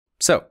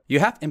So, you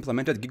have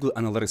implemented Google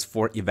Analytics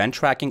for event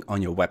tracking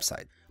on your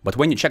website, but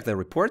when you check the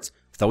reports,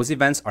 those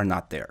events are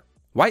not there.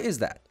 Why is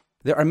that?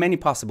 There are many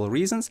possible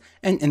reasons,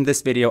 and in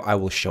this video I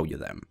will show you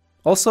them.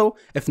 Also,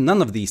 if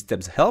none of these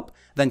tips help,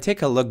 then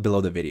take a look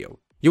below the video.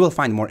 You will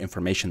find more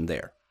information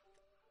there.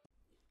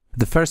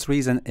 The first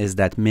reason is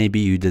that maybe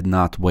you did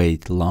not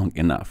wait long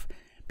enough,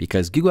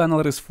 because Google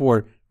Analytics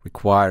 4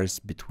 requires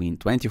between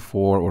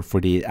 24 or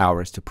 48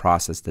 hours to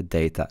process the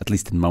data, at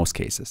least in most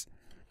cases.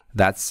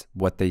 That's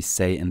what they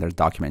say in their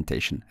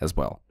documentation as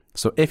well.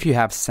 So if you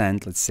have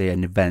sent, let's say,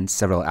 an event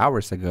several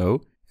hours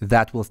ago,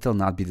 that will still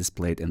not be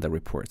displayed in the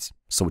reports.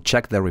 So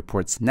check the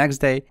reports next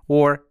day,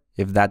 or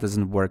if that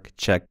doesn't work,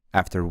 check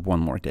after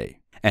one more day.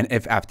 And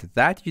if after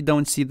that you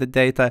don't see the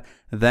data,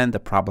 then the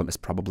problem is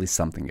probably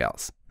something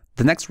else.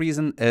 The next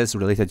reason is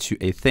related to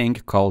a thing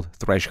called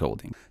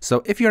thresholding.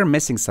 So if you're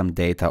missing some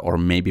data, or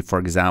maybe, for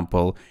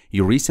example,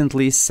 you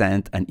recently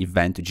sent an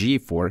event to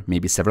GA4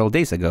 maybe several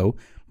days ago,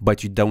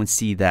 but you don't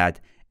see that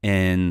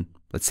in,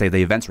 let's say,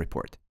 the events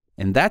report.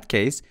 In that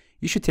case,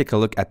 you should take a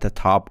look at the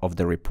top of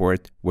the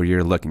report where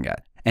you're looking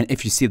at. And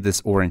if you see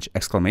this orange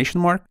exclamation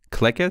mark,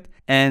 click it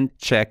and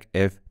check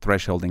if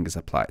thresholding is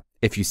applied.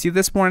 If you see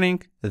this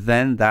warning,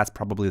 then that's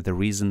probably the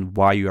reason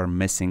why you are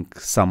missing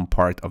some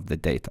part of the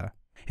data.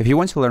 If you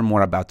want to learn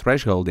more about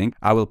thresholding,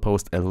 I will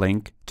post a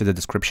link to the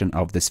description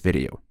of this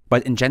video.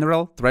 But in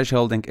general,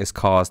 thresholding is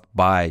caused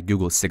by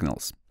Google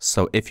signals.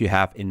 So if you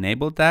have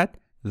enabled that,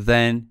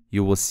 then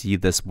you will see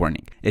this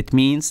warning. It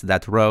means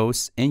that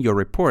rows in your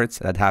reports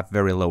that have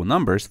very low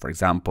numbers, for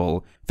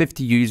example,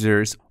 50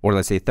 users, or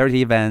let's say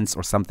 30 events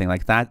or something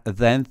like that,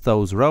 then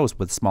those rows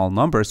with small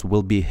numbers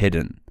will be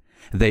hidden.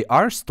 They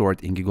are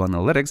stored in Google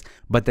Analytics,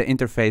 but the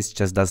interface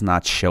just does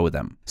not show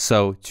them.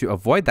 So to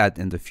avoid that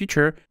in the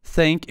future,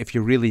 think if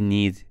you really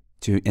need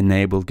to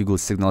enable Google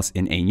Signals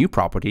in a new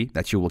property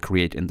that you will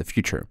create in the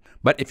future.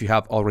 But if you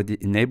have already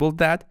enabled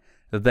that,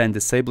 then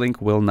disabling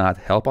will not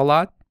help a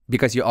lot,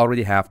 because you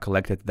already have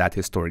collected that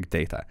historic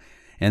data.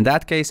 In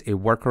that case, a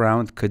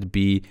workaround could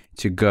be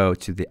to go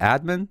to the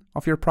admin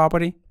of your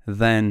property,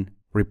 then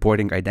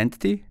reporting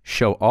identity,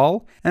 show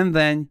all, and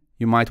then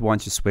you might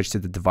want to switch to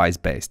the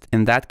device-based.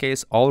 In that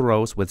case, all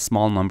rows with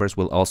small numbers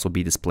will also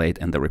be displayed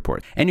in the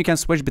report. And you can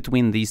switch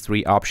between these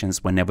three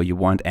options whenever you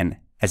want and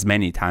as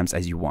many times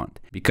as you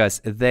want,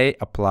 because they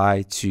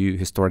apply to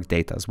historic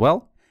data as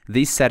well.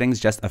 These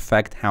settings just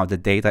affect how the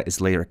data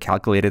is later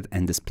calculated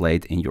and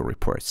displayed in your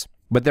reports.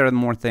 But there are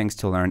more things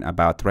to learn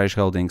about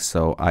thresholding,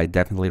 so I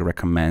definitely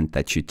recommend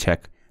that you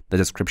check the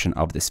description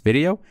of this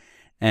video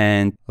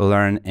and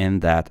learn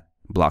in that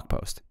blog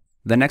post.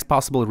 The next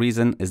possible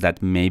reason is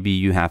that maybe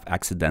you have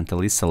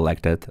accidentally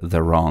selected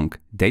the wrong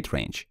date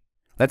range.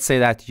 Let's say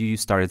that you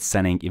started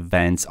sending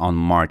events on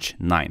March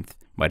 9th,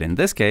 but in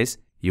this case,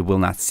 you will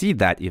not see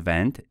that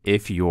event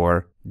if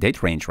your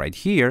date range right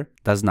here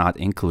does not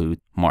include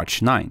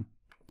March 9.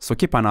 So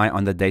keep an eye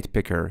on the date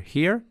picker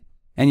here.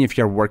 And if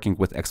you're working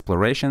with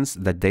explorations,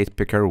 the date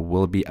picker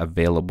will be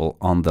available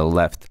on the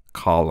left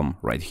column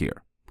right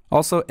here.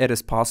 Also, it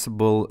is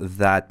possible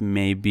that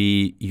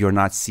maybe you're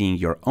not seeing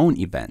your own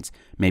events.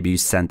 Maybe you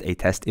sent a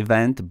test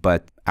event,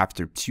 but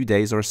after 2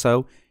 days or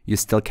so, you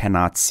still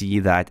cannot see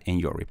that in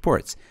your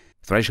reports.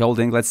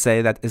 Thresholding, let's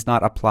say, that is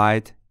not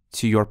applied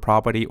to your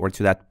property or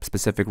to that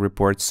specific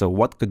report. So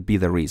what could be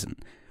the reason?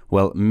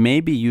 Well,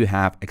 maybe you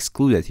have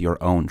excluded your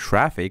own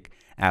traffic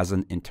as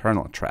an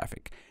internal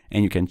traffic.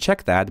 And you can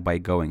check that by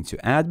going to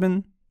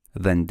admin,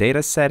 then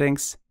data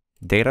settings,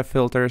 data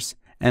filters,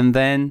 and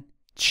then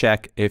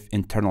check if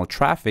internal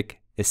traffic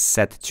is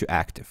set to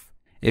active.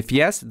 If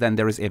yes, then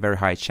there is a very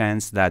high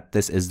chance that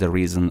this is the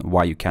reason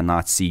why you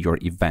cannot see your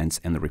events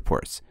in the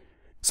reports.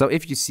 So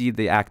if you see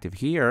the active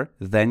here,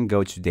 then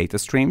go to data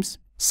streams,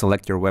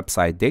 select your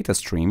website data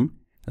stream,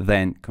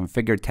 then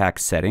configure tag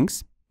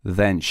settings,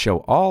 then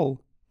show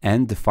all,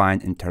 and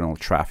define internal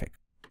traffic.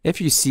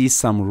 If you see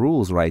some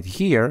rules right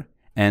here,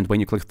 and when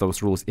you click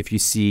those rules, if you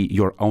see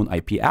your own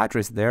IP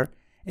address there,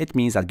 it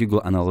means that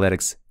Google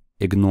Analytics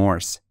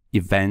ignores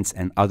events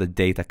and other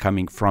data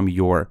coming from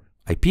your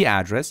IP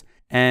address,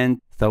 and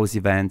those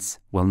events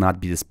will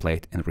not be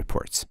displayed in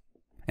reports.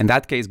 In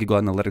that case,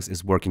 Google Analytics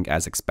is working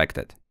as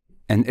expected.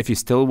 And if you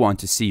still want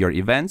to see your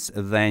events,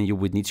 then you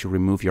would need to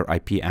remove your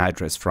IP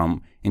address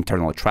from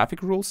internal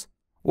traffic rules,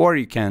 or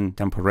you can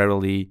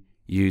temporarily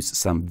use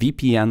some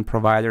VPN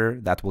provider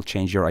that will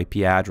change your IP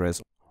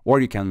address, or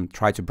you can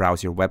try to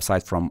browse your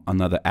website from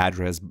another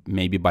address,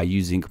 maybe by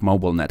using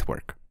mobile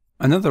network.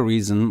 Another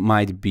reason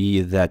might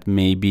be that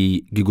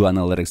maybe Google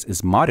Analytics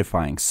is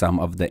modifying some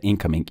of the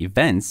incoming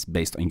events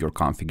based on your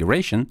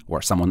configuration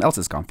or someone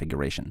else's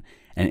configuration.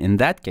 And in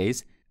that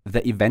case,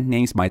 the event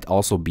names might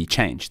also be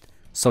changed.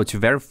 So to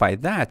verify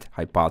that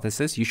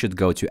hypothesis, you should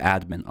go to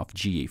admin of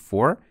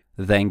GA4,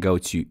 then go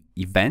to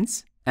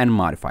events and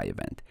modify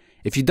event.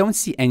 If you don't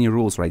see any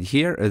rules right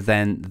here,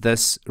 then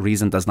this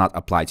reason does not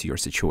apply to your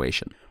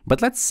situation. But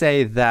let's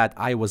say that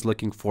I was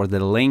looking for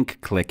the link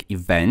click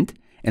event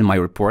in my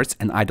reports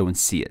and I don't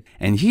see it.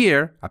 And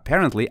here,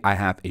 apparently, I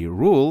have a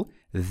rule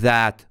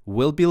that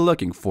will be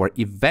looking for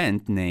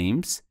event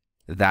names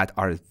that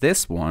are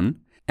this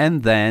one,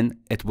 and then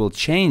it will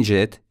change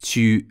it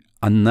to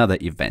another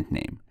event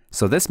name.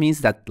 So this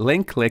means that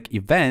link click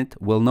event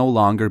will no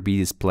longer be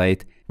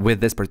displayed with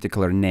this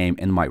particular name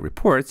in my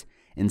reports.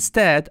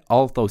 Instead,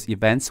 all of those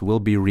events will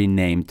be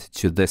renamed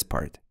to this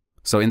part.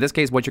 So in this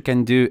case, what you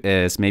can do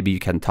is maybe you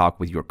can talk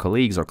with your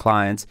colleagues or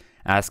clients,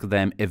 ask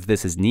them if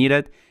this is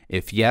needed.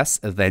 If yes,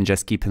 then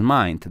just keep in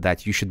mind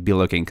that you should be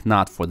looking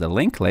not for the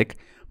link click,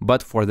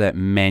 but for the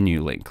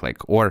menu link click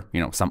or,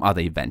 some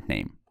other event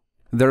name.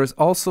 There is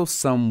also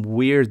some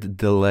weird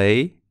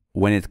delay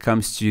when it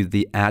comes to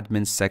the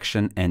admin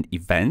section and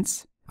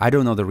events. I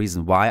don't know the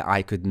reason why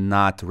I could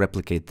not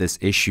replicate this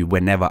issue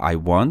whenever I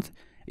want.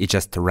 It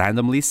just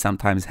randomly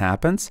sometimes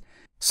happens.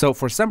 So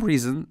for some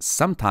reason,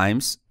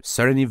 sometimes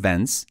certain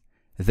events,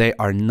 they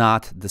are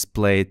not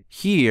displayed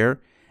here,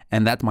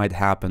 and that might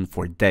happen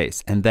for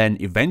days. And then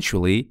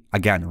eventually,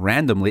 again,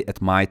 randomly,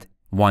 it might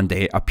one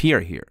day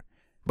appear here.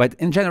 But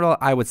in general,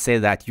 I would say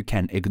that you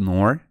can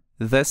ignore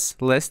this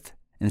list.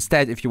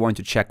 Instead, if you want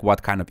to check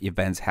what kind of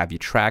events have you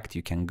tracked,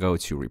 you can go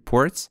to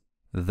Reports,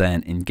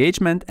 then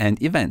Engagement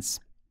and Events,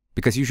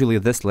 because usually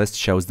this list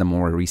shows the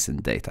more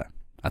recent data.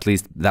 At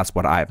least that's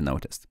what I've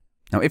noticed.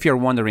 Now, if you're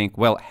wondering,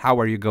 well, how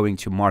are you going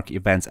to mark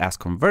events as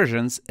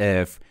conversions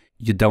if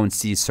you don't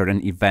see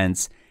certain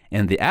events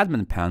in the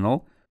admin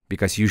panel?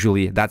 Because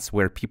usually that's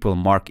where people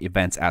mark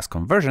events as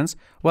conversions.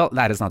 Well,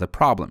 that is not a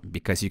problem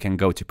because you can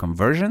go to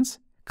Conversions,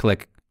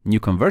 click New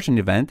Conversion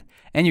Event,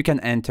 and you can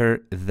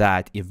enter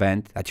that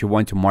event that you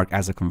want to mark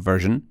as a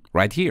conversion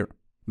right here.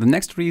 The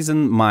next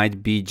reason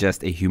might be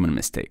just a human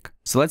mistake.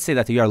 So let's say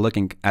that you are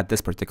looking at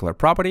this particular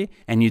property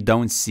and you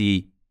don't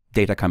see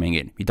data coming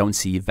in, you don't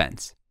see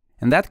events.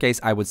 In that case,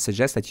 I would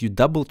suggest that you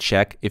double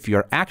check if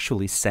you're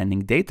actually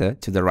sending data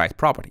to the right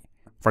property.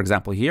 For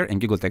example, here in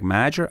Google Tag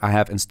Manager, I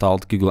have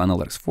installed Google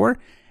Analytics 4,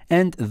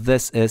 and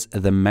this is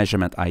the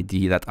measurement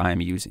ID that I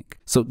am using.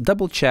 So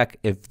double check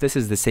if this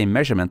is the same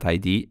measurement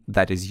ID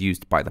that is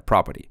used by the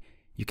property.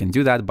 You can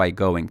do that by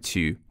going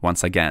to,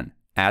 once again,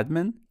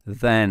 Admin,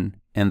 then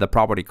in the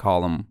property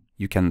column,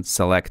 you can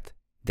select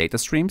Data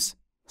Streams,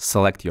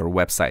 select your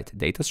website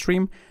data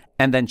stream,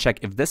 and then check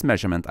if this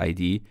measurement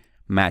ID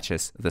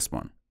matches this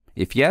one.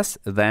 If yes,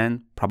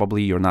 then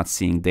probably you're not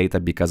seeing data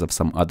because of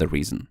some other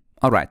reason.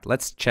 All right,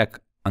 let's check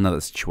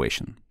another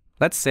situation.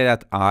 Let's say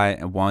that I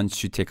want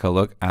to take a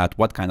look at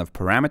what kind of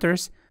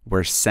parameters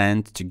were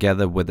sent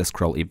together with the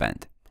scroll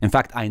event. In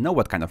fact, I know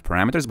what kind of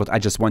parameters, but I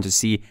just want to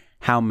see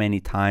how many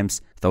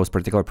times those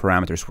particular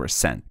parameters were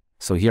sent.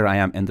 So here I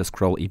am in the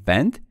scroll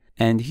event,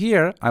 and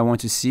here I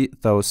want to see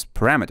those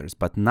parameters,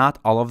 but not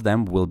all of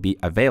them will be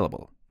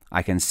available.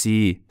 I can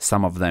see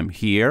some of them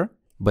here,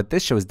 but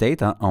this shows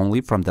data only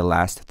from the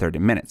last 30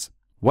 minutes.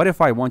 What if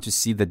I want to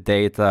see the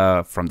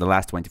data from the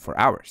last 24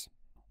 hours?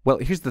 Well,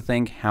 here's the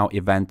thing how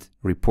event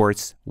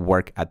reports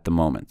work at the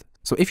moment.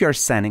 So if you're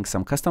sending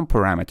some custom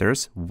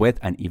parameters with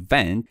an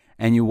event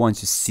and you want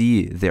to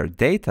see their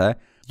data,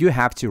 you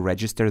have to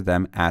register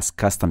them as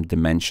custom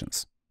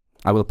dimensions.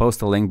 I will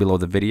post a link below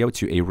the video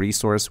to a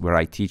resource where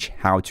I teach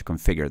how to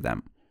configure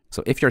them.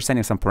 So if you're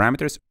sending some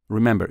parameters,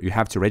 remember, you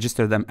have to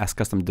register them as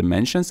custom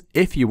dimensions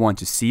if you want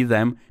to see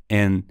them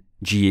in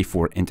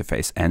GA4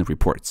 interface and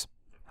reports.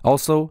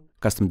 Also,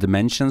 custom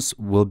dimensions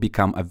will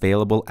become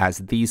available as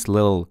these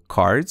little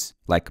cards,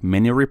 like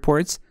mini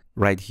reports,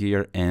 right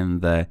here in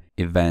the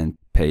event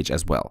page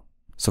as well.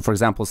 So for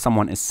example,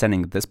 someone is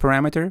sending this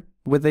parameter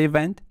with the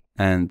event,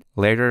 and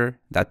later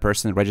that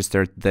person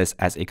registered this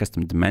as a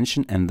custom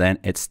dimension, and then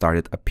it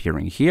started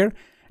appearing here.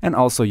 And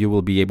also you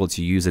will be able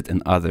to use it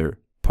in other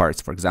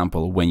parts, for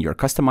example, when you're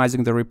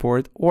customizing the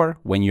report or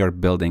when you're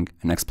building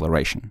an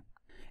exploration.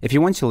 If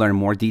you want to learn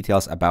more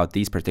details about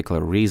these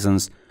particular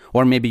reasons,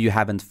 or maybe you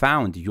haven't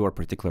found your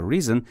particular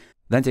reason,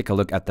 then take a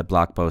look at the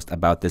blog post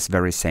about this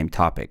very same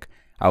topic.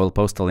 I will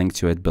post a link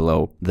to it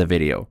below the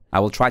video. I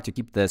will try to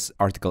keep this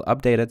article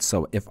updated,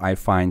 so if I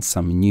find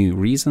some new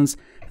reasons,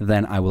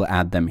 then I will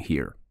add them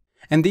here.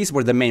 And these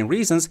were the main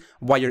reasons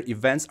why your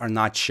events are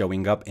not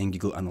showing up in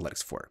Google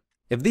Analytics 4.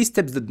 If these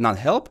tips did not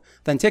help,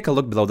 then take a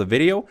look below the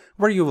video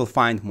where you will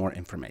find more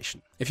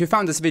information. If you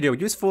found this video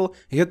useful,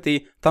 hit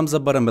the thumbs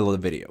up button below the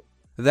video.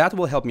 That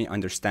will help me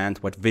understand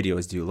what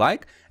videos do you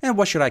like and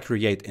what should I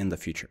create in the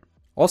future.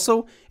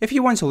 Also, if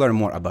you want to learn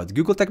more about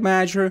Google Tag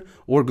Manager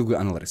or Google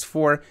Analytics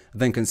 4,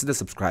 then consider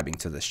subscribing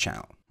to this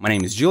channel. My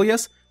name is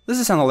Julius, this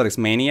is Analytics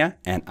Mania,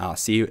 and I'll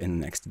see you in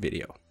the next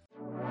video.